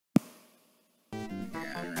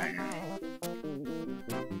Alright.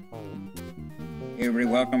 Hey everybody,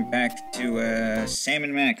 welcome back to Sam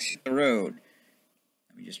and Max Hit the Road.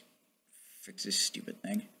 Let me just fix this stupid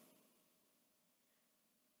thing.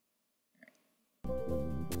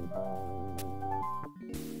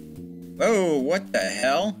 Whoa, what the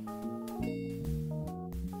hell?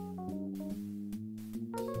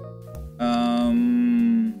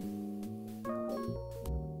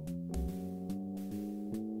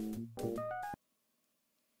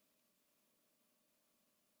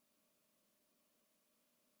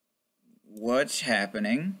 What's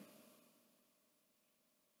happening?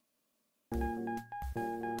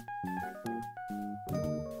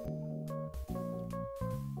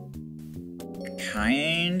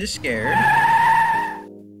 Kinda scared.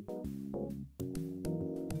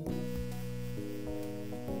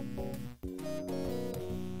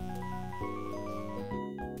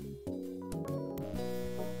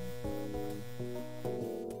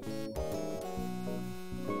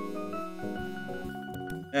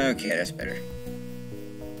 Okay, that's better.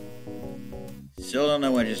 Still don't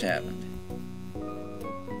know what just happened.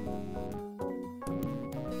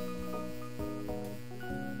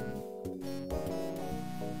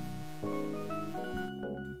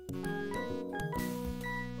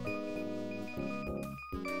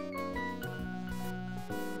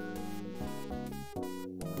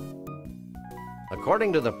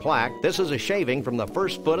 According to the plaque, this is a shaving from the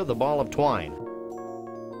first foot of the ball of twine.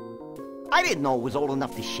 I didn't know it was old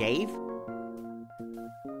enough to shave.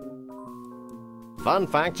 Fun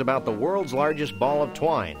facts about the world's largest ball of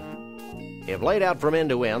twine. If laid out from end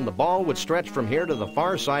to end, the ball would stretch from here to the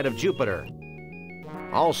far side of Jupiter.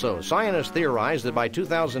 Also, scientists theorize that by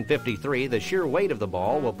 2053, the sheer weight of the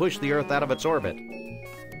ball will push the Earth out of its orbit,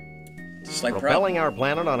 propelling our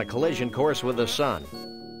planet on a collision course with the Sun.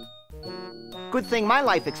 Good thing my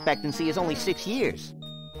life expectancy is only 6 years.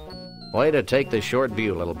 Way to take the short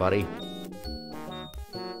view, little buddy.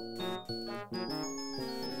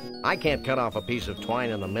 I can't cut off a piece of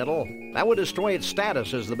twine in the middle. That would destroy its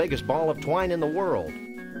status as the biggest ball of twine in the world.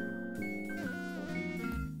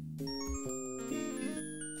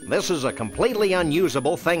 This is a completely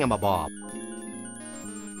unusable thingamabob.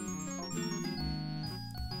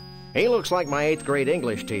 He looks like my 8th grade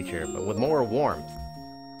English teacher, but with more warmth.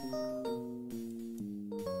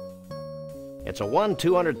 It's a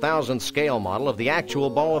 1/200,000th scale model of the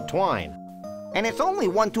actual ball of twine. And it's only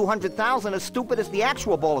 1/200,000 as stupid as the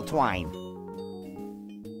actual ball of twine.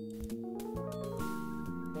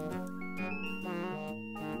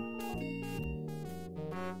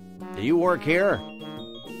 Do you work here?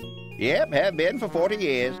 Yep, have been for 40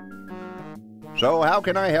 years. So how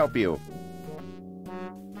can I help you?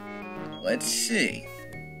 Let's see.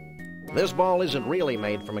 This ball isn't really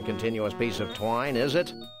made from a continuous piece of twine, is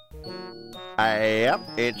it? Yep,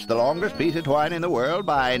 it's the longest piece of twine in the world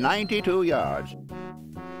by 92 yards.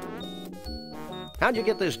 How'd you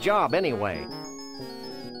get this job, anyway?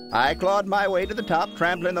 I clawed my way to the top,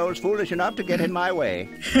 trampling those foolish enough to get in my way.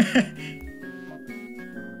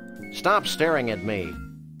 Stop staring at me.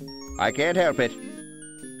 I can't help it.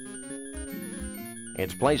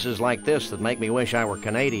 It's places like this that make me wish I were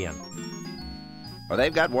Canadian. Well,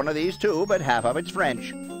 they've got one of these too, but half of it's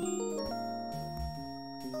French.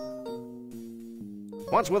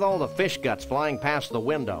 What's with all the fish guts flying past the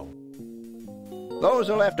window? Those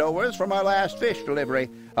are leftovers from our last fish delivery.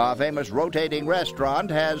 Our famous rotating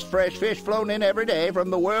restaurant has fresh fish flown in every day from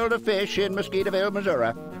the world of fish in Mosquitaville,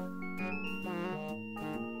 Missouri.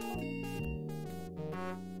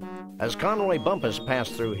 Has Conroy Bumpus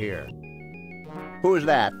passed through here? Who's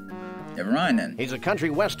that? Never mind then. He's a country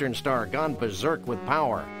western star gone berserk with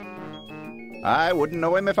power. I wouldn't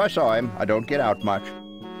know him if I saw him. I don't get out much.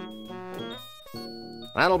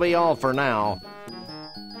 That'll be all for now.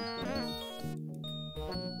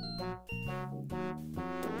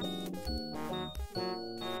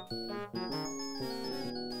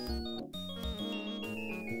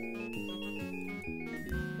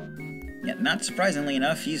 Yet, not surprisingly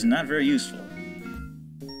enough, he's not very useful.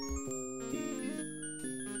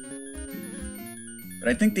 But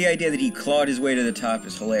I think the idea that he clawed his way to the top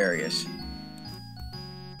is hilarious.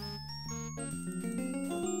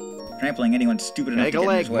 Trampling anyone stupid enough Take to a get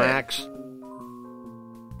in leg, his way. Max.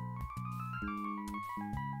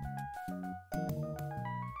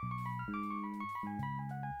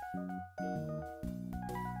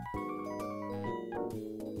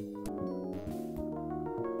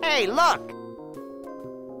 Hey, look!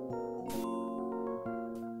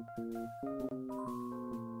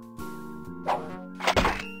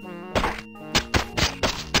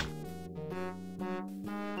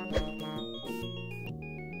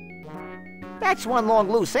 That's one long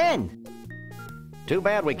loose end. Too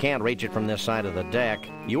bad we can't reach it from this side of the deck.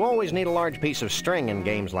 You always need a large piece of string in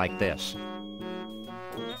games like this.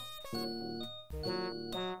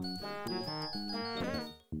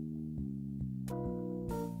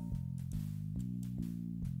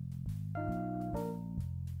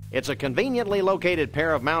 It's a conveniently located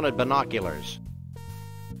pair of mounted binoculars.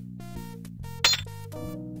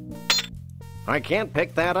 I can't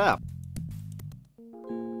pick that up.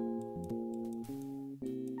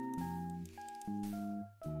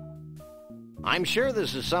 I'm sure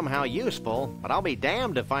this is somehow useful, but I'll be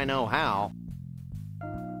damned if I know how.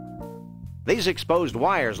 These exposed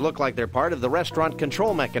wires look like they're part of the restaurant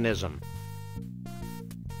control mechanism.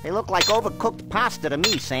 They look like overcooked pasta to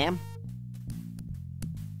me, Sam.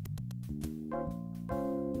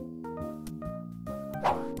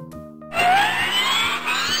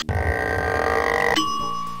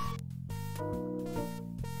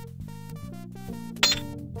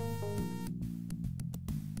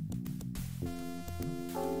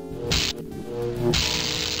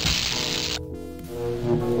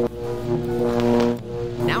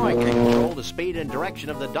 Now I can control the speed and direction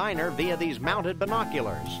of the diner via these mounted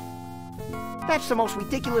binoculars. That's the most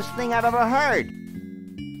ridiculous thing I've ever heard.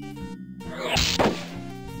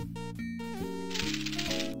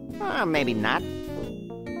 Maybe not.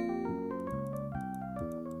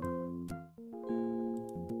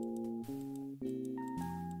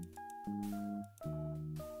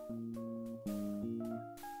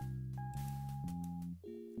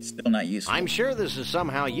 Still not useful. I'm sure this is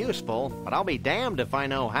somehow useful, but I'll be damned if I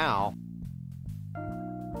know how.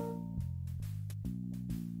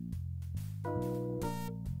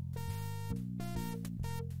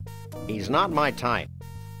 He's not my type.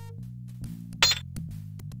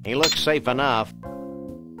 He looks safe enough.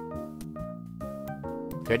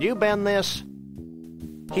 Could you bend this?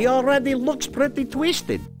 He already looks pretty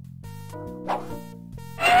twisted.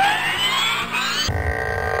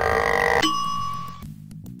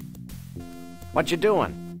 What you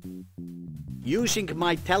doing? Using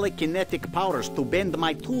my telekinetic powers to bend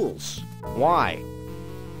my tools. Why?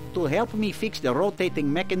 To help me fix the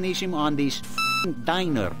rotating mechanism on this f***ing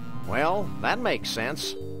diner. Well, that makes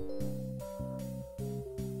sense.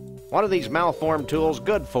 What are these malformed tools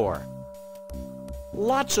good for?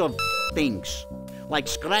 Lots of things. Like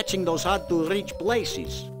scratching those hard-to-reach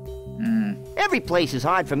places. Every place is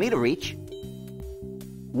hard for me to reach.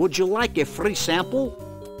 Would you like a free sample?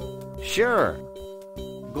 Sure.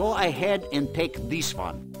 Go ahead and take this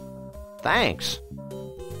one. Thanks.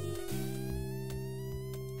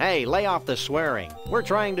 Hey, lay off the swearing. We're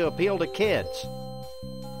trying to appeal to kids.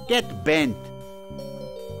 Get bent.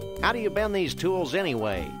 How do you bend these tools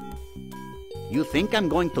anyway? You think I'm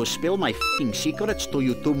going to spill my f***ing secrets to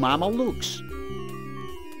you two mama looks?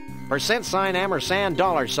 %, ampersand,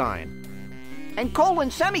 $. And colon,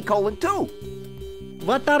 semicolon, too.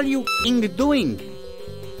 What are you f***ing doing?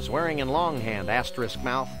 Swearing in longhand, asterisk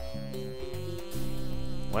mouth.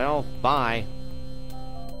 Well, bye.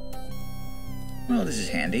 Well, this is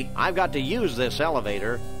handy. I've got to use this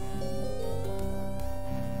elevator.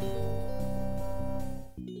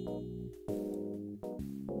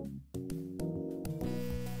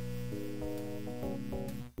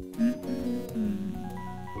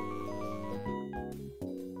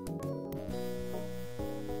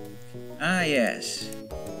 Ah, yes.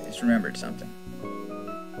 Just remembered something.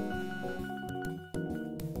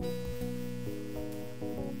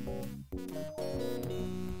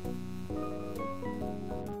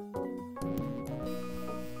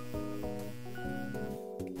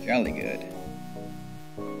 Jolly good.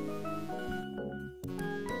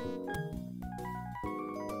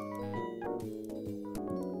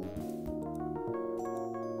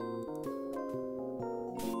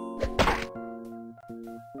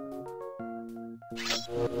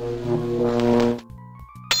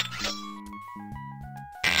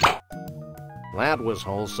 That was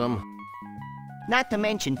wholesome. Not to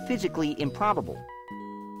mention physically improbable.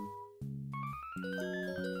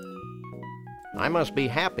 I must be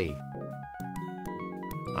happy.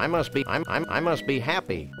 I must be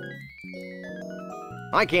happy.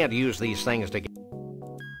 I can't use these things to get...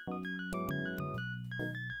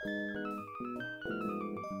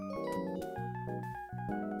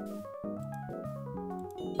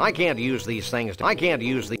 I can't use these things to... I can't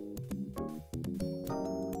use the...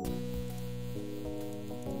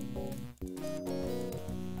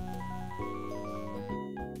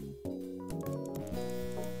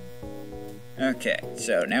 Okay,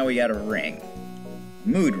 so now we got a ring.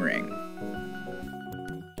 Mood ring.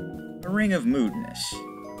 A ring of moodness.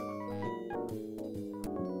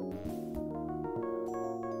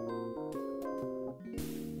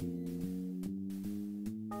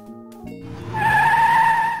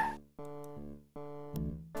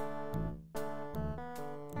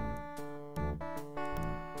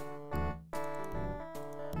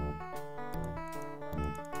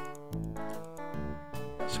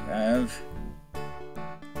 So I have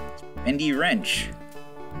bendy wrench.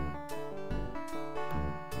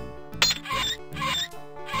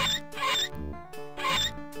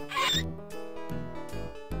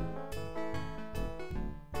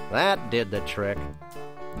 That did the trick.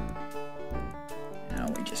 Now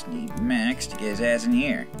we just need Max to get his ass in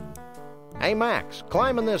here. Hey, Max,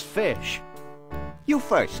 climb in this fish. You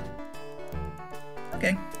first.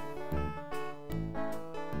 Okay.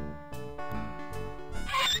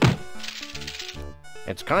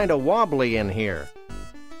 It's kind of wobbly in here.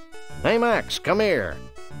 Hey, Max, come here.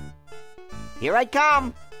 Here I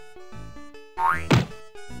come.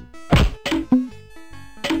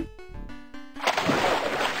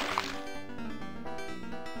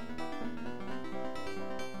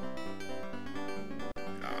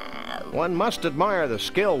 One must admire the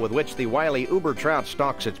skill with which the wily uber trout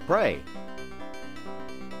stalks its prey.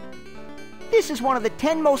 This is one of the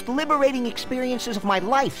 10 most liberating experiences of my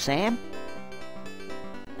life, Sam.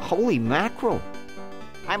 Holy mackerel.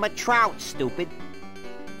 I'm a trout, stupid.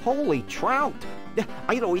 Holy trout.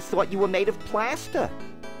 I'd always thought you were made of plaster.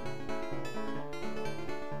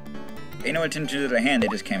 Pay no attention to the hand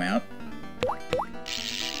that just came out.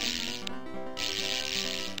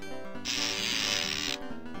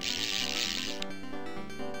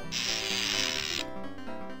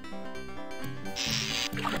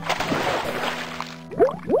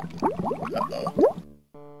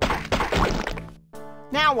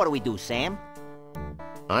 Now what do we do, Sam?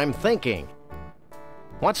 I'm thinking.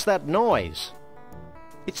 What's that noise?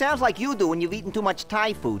 It sounds like you do when you've eaten too much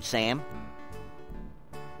Thai food, Sam.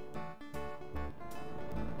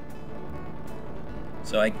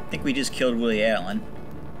 So I think we just killed Willie Allen.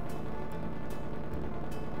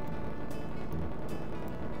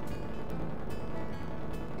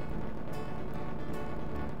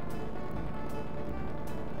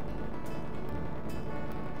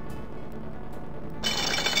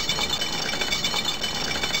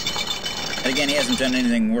 And again, he hasn't done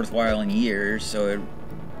anything worthwhile in years, so it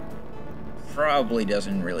probably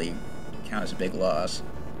doesn't really count as a big loss.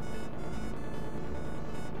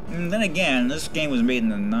 And then again, this game was made in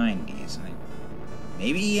the 90s. And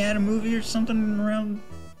maybe he had a movie or something around,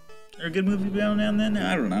 or a good movie around then?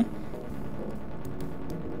 I don't know. I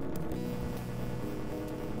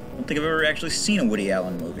don't think I've ever actually seen a Woody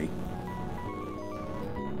Allen movie.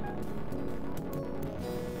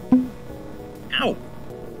 Ow!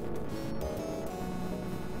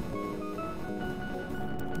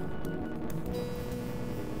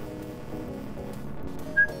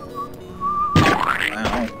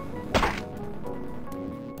 Wow.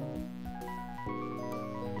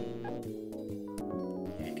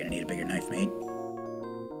 You're gonna need a bigger knife, mate.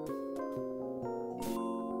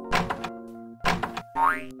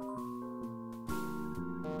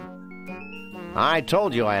 I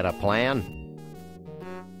told you I had a plan.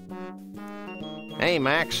 Hey,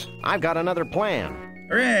 Max, I've got another plan.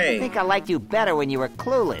 I Hooray! think I liked you better when you were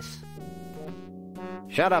clueless.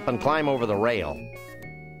 Shut up and climb over the rail.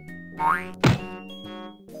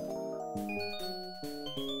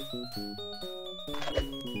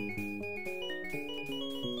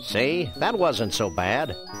 See? That wasn't so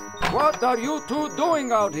bad. What are you two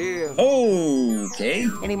doing out here? Okay.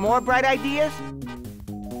 Any more bright ideas?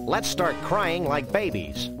 Let's start crying like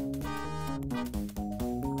babies.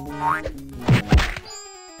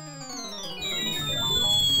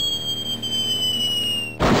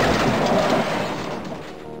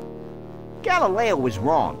 Galileo was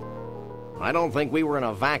wrong. I don't think we were in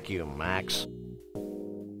a vacuum, Max.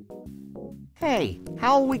 Hey,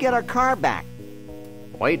 how will we get our car back?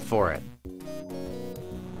 Wait for it.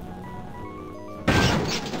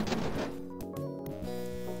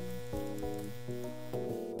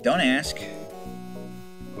 Don't ask.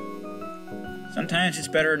 Sometimes it's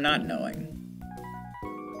better not knowing.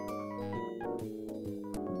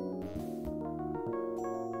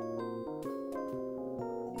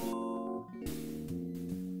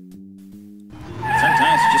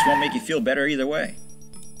 Sometimes it just won't make you feel better either way.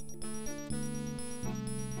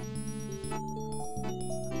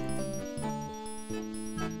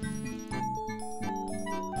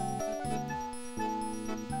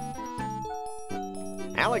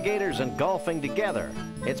 Alligators and golfing together.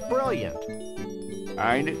 It's brilliant.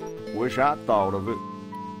 Ain't it? Wish I'd thought of it.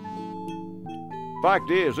 Fact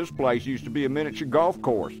is, this place used to be a miniature golf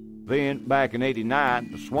course. Then, back in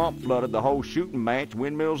 '89, the swamp flooded the whole shooting match,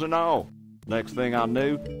 windmills and all. Next thing I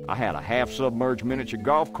knew, I had a half-submerged miniature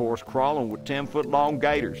golf course crawling with 10-foot-long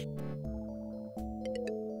gators.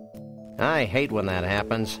 I hate when that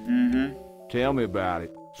happens. Mm-hmm. Tell me about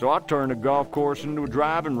it. So I turned the golf course into a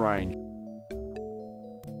driving range.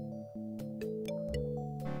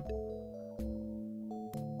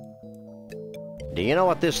 Do you know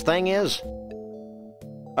what this thing is?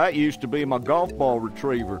 That used to be my golf ball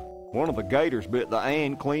retriever. One of the gators bit the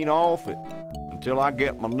end clean off it. Until I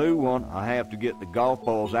get my new one, I have to get the golf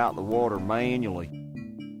balls out of the water manually.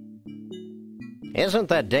 Isn't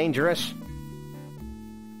that dangerous?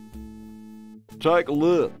 Take a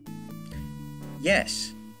look.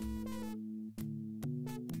 Yes.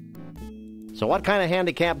 So what kind of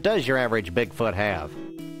handicap does your average Bigfoot have?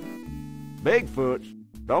 Bigfoots?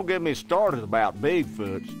 Don't get me started about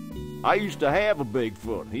Bigfoots. I used to have a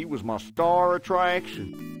Bigfoot. He was my star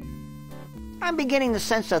attraction. I'm beginning to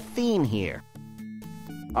sense a theme here.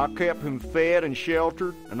 I kept him fed and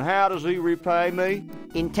sheltered, and how does he repay me?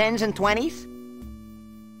 In 10s and 20s?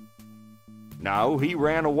 No, he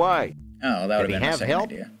ran away. Oh, that would Did he have been my have second help?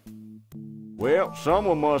 idea. Well,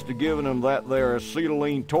 someone must have given him that there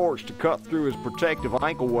acetylene torch to cut through his protective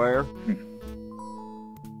ankle wear.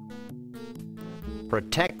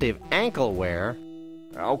 Protective ankle wear?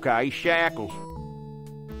 Okay, shackles.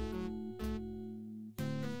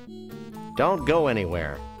 Don't go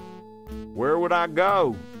anywhere. Where would I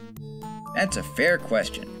go? That's a fair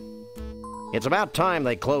question. It's about time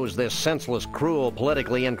they closed this senseless, cruel,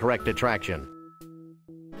 politically incorrect attraction.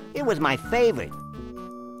 It was my favorite.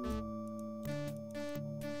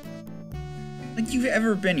 Like you've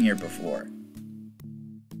ever been here before.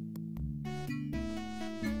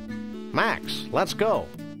 Max, let's go.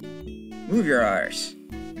 Move your arse.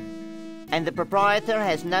 And the proprietor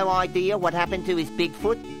has no idea what happened to his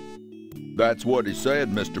Bigfoot? That's what he said,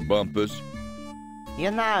 Mr. Bumpus.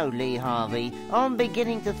 You know, Lee Harvey, I'm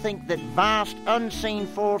beginning to think that vast unseen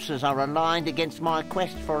forces are aligned against my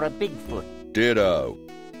quest for a Bigfoot. Ditto.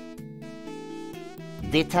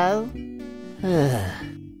 Ditto?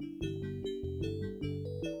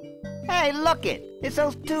 Hey, look it! It's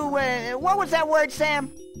those two, what was that word, Sam?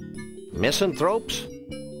 Misanthropes?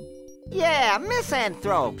 Yeah,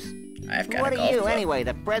 misanthropes. I've got What a are golf you, club. anyway,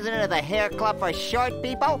 the president of the hair club for short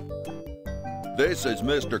people? This is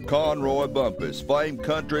Mr. Conroy Bumpus, famed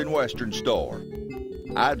country and western star.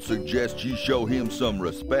 I'd suggest you show him some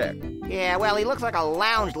respect. Yeah, well, he looks like a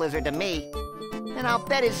lounge lizard to me. And I'll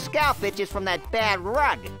bet his scalp itches from that bad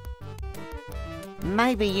rug.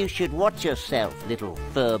 Maybe you should watch yourself, little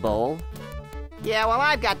furball. Yeah, well,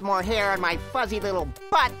 I've got more hair on my fuzzy little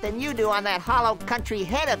butt than you do on that hollow country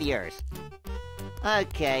head of yours.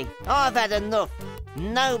 Okay, I've had enough.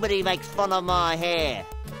 Nobody makes fun of my hair.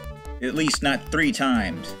 At least not 3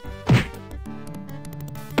 times.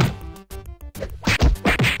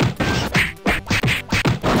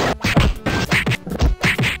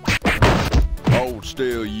 Hold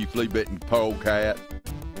still, you flea-bitten polecat.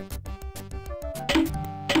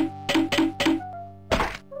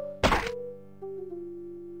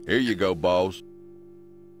 Here you go, boss.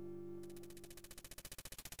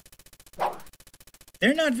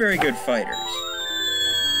 They're not very good fighters.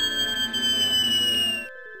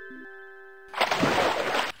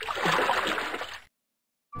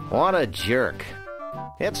 What a jerk.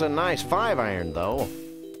 It's a nice 5-iron, though.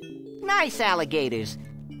 Nice alligators.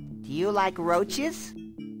 Do you like roaches?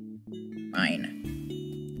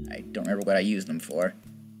 Fine. I don't remember what I used them for.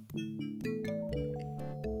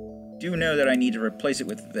 Do know that I need to replace it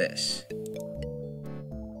with this.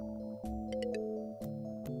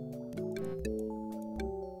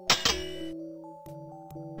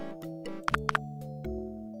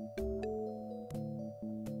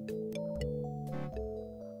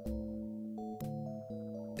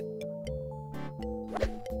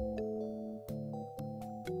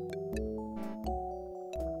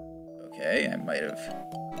 Okay, I might have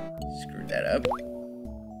screwed that up.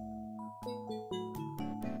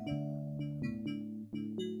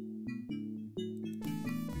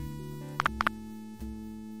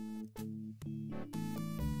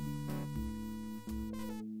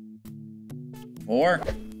 Four.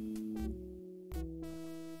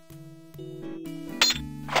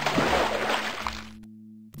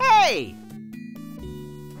 Hey!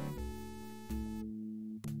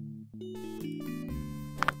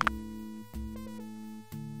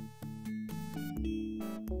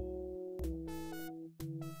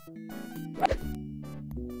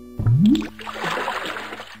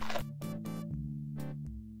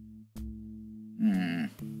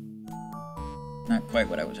 Not quite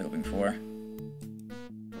what I was hoping for.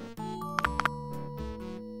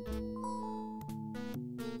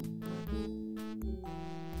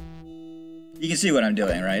 You can see what I'm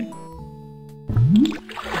doing, right?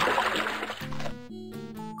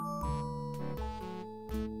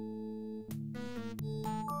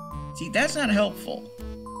 See, that's not helpful.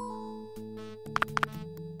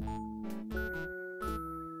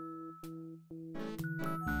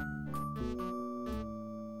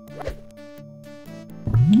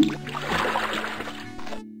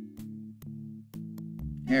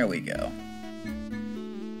 we go.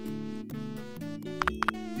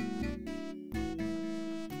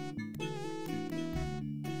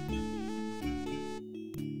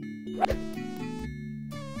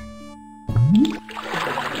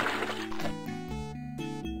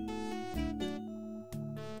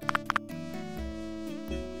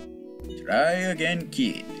 Try again,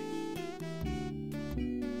 kid.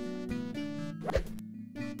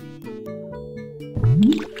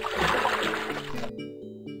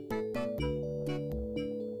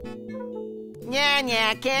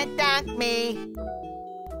 Nya, can't dunk me.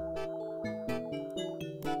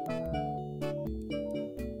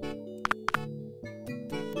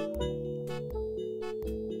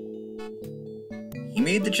 He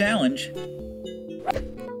made the challenge.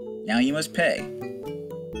 Now you must pay.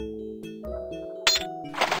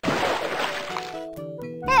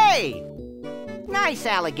 Hey! Nice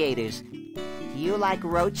alligators. Do you like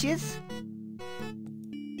roaches?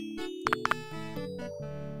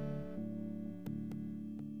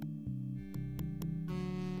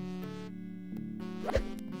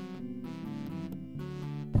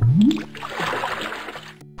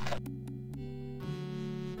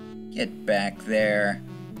 Get back there.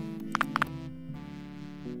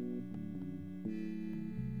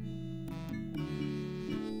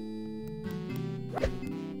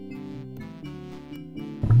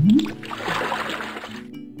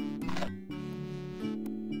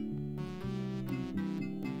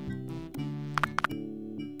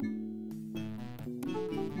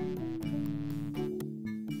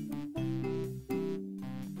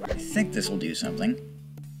 I think this will do something.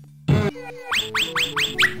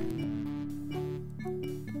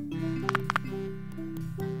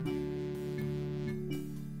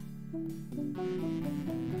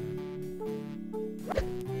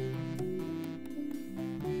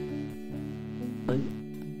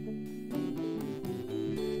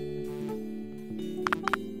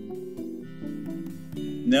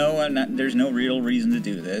 No, I'm not. There's no real reason to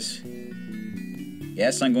do this.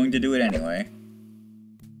 Yes, I'm going to do it anyway.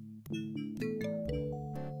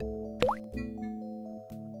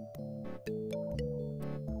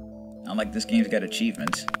 Not like this game's got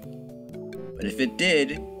achievements. But if it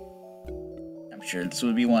did, I'm sure this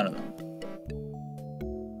would be one of them.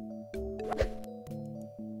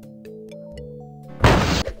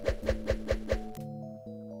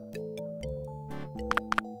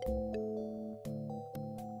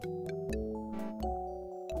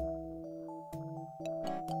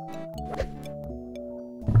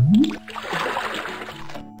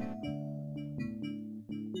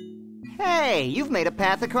 Hey, you've made a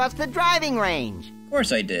path across the driving range. Of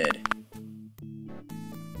course I did.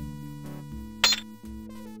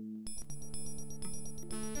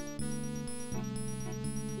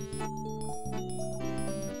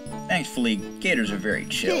 Thankfully, gators are very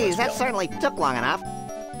chill. Geez, as that well. certainly took long enough.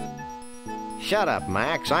 Shut up,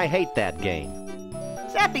 Max. I hate that game.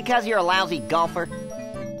 Is that because you're a lousy golfer?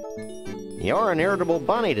 You're an irritable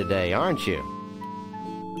bunny today, aren't you?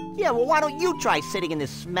 Yeah, well, why don't you try sitting in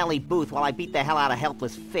this smelly booth while I beat the hell out of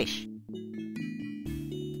helpless fish?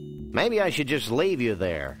 Maybe I should just leave you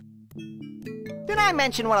there. Did I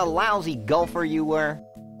mention what a lousy golfer you were?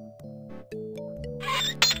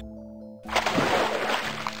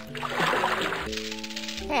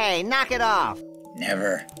 Hey, knock it off.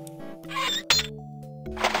 Never.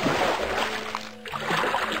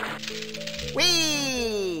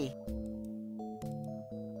 Whee!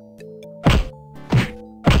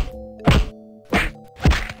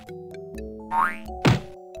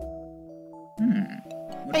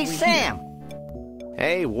 What Hey, do we Sam!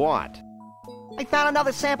 Hey, what? I found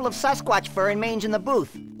another sample of Sasquatch fur and mange in the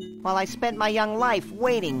booth, while I spent my young life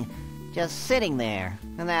waiting, just sitting there,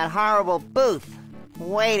 in that horrible booth,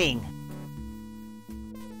 waiting.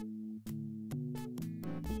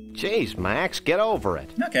 Jeez, Max, get over it.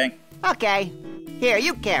 hear? Okay. Okay, here,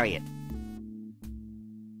 you carry it.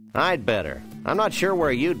 I'd better. I'm not sure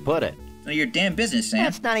where you'd put it. None of your damn business, Sam.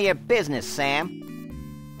 That's none of your business, Sam.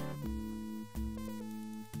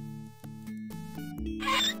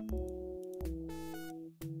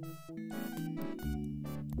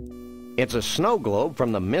 It's a snow globe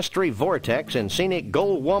from the Mystery Vortex in scenic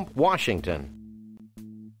Gullwump, Washington.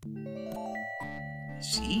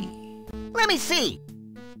 See? Let me see.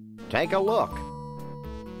 Take a look.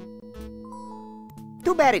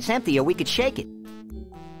 Too bad it's empty or we could shake it.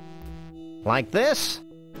 Like this?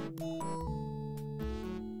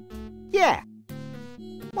 Yeah.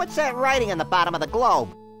 What's that writing on the bottom of the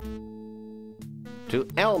globe? To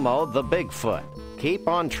Elmo the Bigfoot. Keep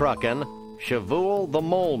on truckin'. Shavuel the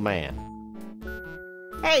Mole Man.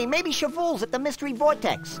 Hey, maybe Chavoul's at the Mystery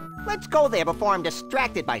Vortex. Let's go there before I'm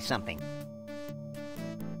distracted by something.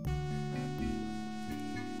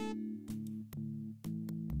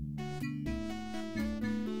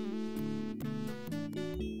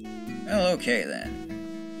 Well, okay then.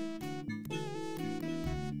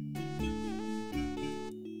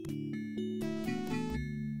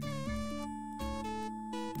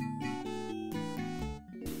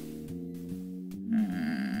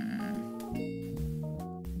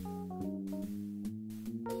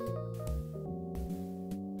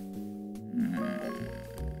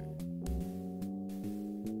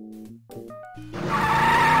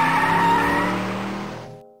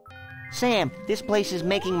 Sam, this place is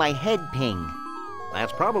making my head ping.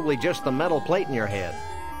 That's probably just the metal plate in your head.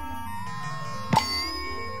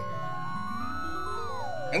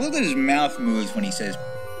 I love that his mouth moves when he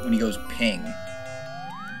goes ping.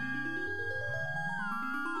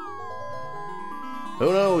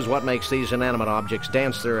 Who knows what makes these inanimate objects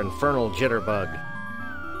dance their infernal jitterbug?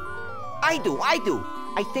 I do.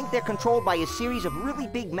 I think they're controlled by a series of really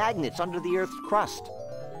big magnets under the Earth's crust.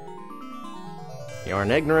 You're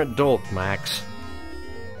an ignorant dolt, Max.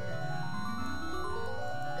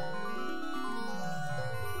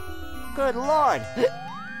 Good Lord!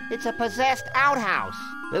 It's a possessed outhouse.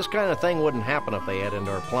 This kind of thing wouldn't happen if they had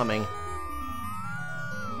indoor plumbing.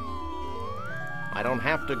 I don't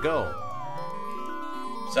have to go.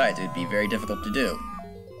 Besides, it'd be very difficult to do.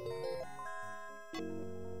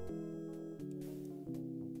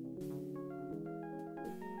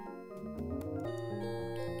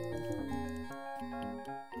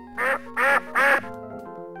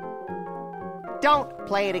 Don't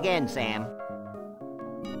play it again, Sam.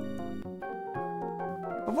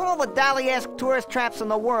 Of all the Dali-esque tourist traps in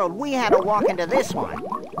the world, we had to walk into this one.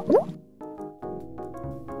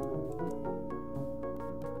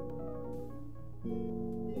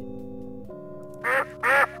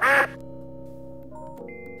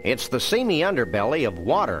 It's the seamy underbelly of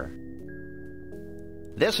water.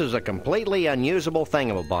 This is a completely unusable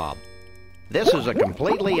thingamabob. This is a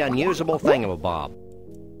completely unusable thingamabob.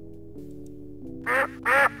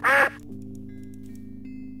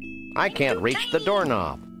 I can't reach the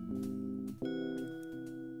doorknob.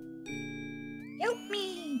 Help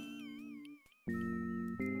me!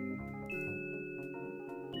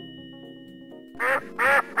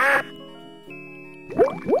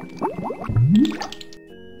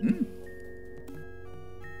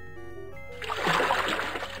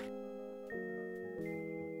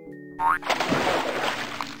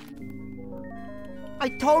 I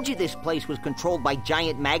told you this place was controlled by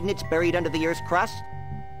giant magnets buried under the Earth's crust.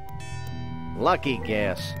 Lucky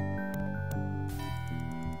guess.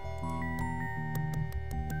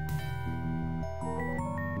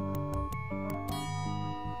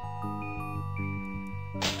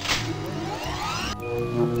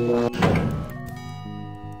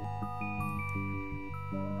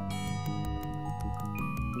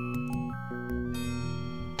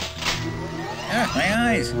 Ah, my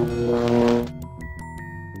eyes!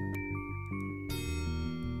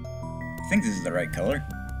 I think this is the right color.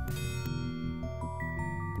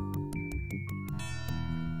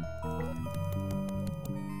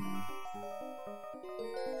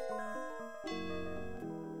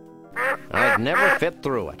 I'd never fit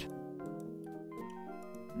through it.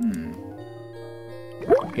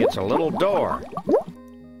 It's a little door.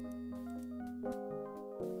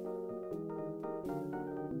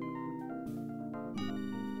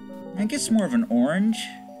 I guess more of an orange,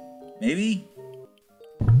 maybe?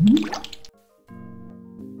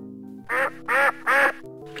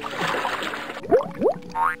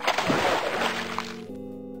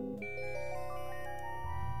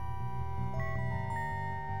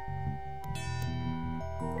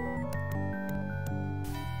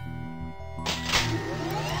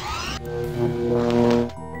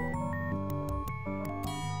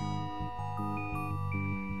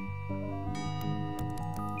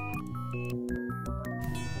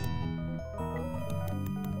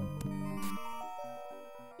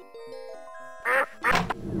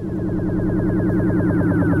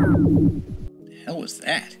 The hell was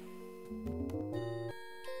that?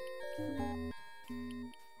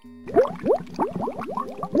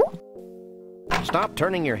 Stop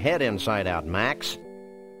turning your head inside out, Max.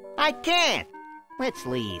 I can't. Let's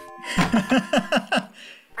leave.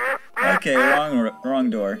 Okay, wrong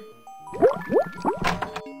door.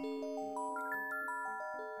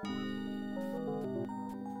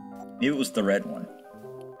 Maybe it was the red one.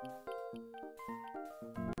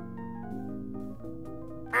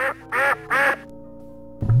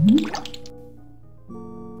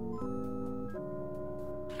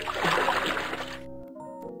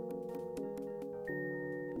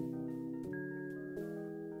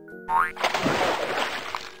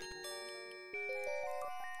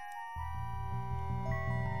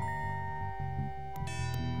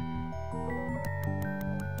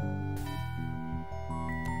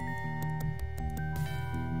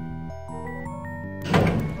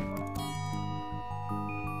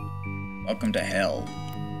 Welcome to hell.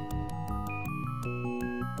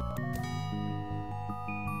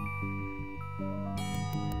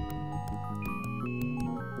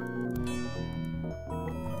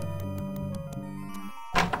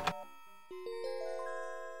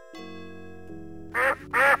 Here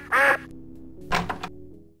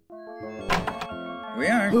we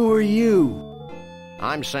are. Who are you?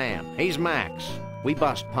 I'm Sam. He's Max. We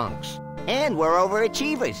bust punks. And we're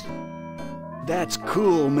overachievers. That's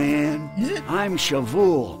cool, man. Is it? I'm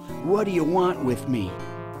Shavul. What do you want with me?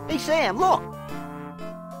 Hey, Sam, look.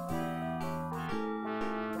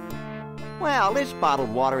 Well, this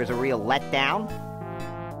bottled water is a real letdown.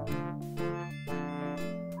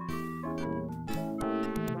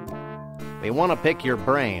 We want to pick your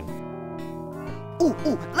brain.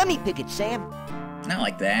 Ooh, let me pick it, Sam. Not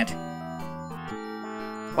like that.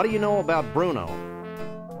 What do you know about Bruno?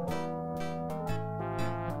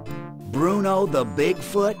 Bruno the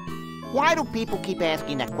Bigfoot? Why do people keep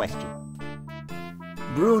asking that question?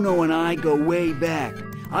 Bruno and I go way back.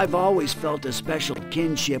 I've always felt a special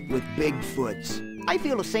kinship with Bigfoots. I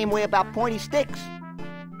feel the same way about pointy sticks.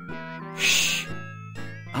 Shh!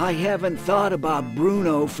 I haven't thought about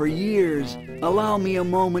Bruno for years. Allow me a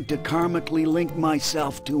moment to karmically link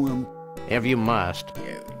myself to him. If you must.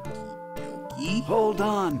 Yogi? Hold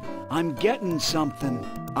on, I'm getting something.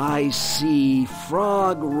 I see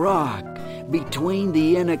Frog Rock between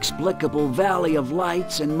the inexplicable Valley of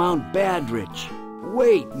Lights and Mount Badrich.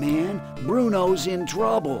 Wait, man, Bruno's in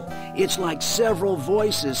trouble. It's like several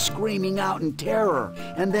voices screaming out in terror,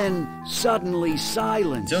 and then suddenly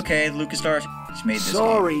silence. It's okay, LucasStar. She made this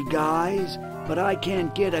Sorry, guys, but I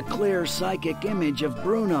can't get a clear psychic image of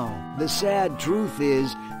Bruno. The sad truth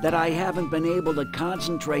is that I haven't been able to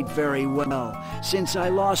concentrate very well since I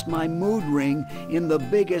lost my mood ring in the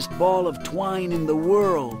biggest ball of twine in the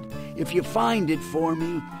world. If you find it for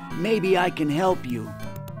me, maybe I can help you.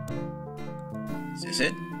 Is this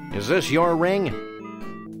it? Is this your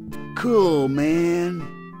ring? Cool, man.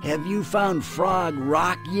 Have you found Frog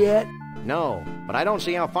Rock yet? No, but I don't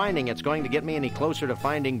see how finding it's going to get me any closer to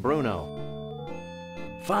finding Bruno.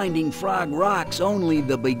 Finding Frog Rock's only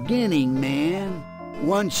the beginning, man.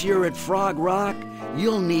 Once you're at Frog Rock,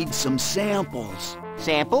 you'll need some samples.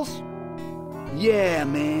 Samples? Yeah,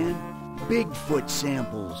 man. Bigfoot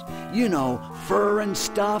samples. You know, fur and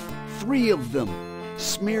stuff. 3 of them.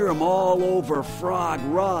 Smear 'em all over Frog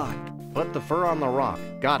Rock. Put the fur on the rock.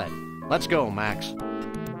 Got it. Let's go, Max.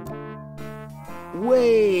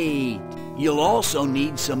 Wait! You'll also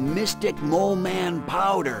need some Mystic Mole Man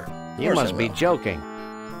powder. You must be joking.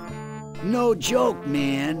 No joke,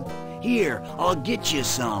 man. Here, I'll get you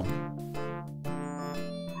some.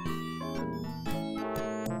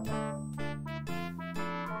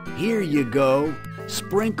 Here you go.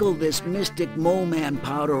 Sprinkle this Mystic Mole Man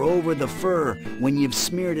powder over the fur when you've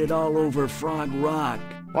smeared it all over Frog Rock.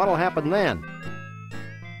 What'll happen then?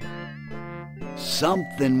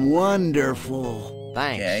 Something wonderful.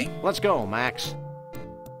 Thanks. Okay. Let's go, Max.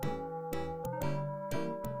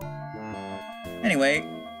 Anyway,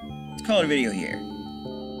 let's call it a video here.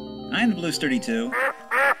 I'm the Blues 32.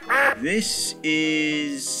 This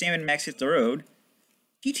is Sam and Max Hit the Road.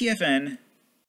 TTFN.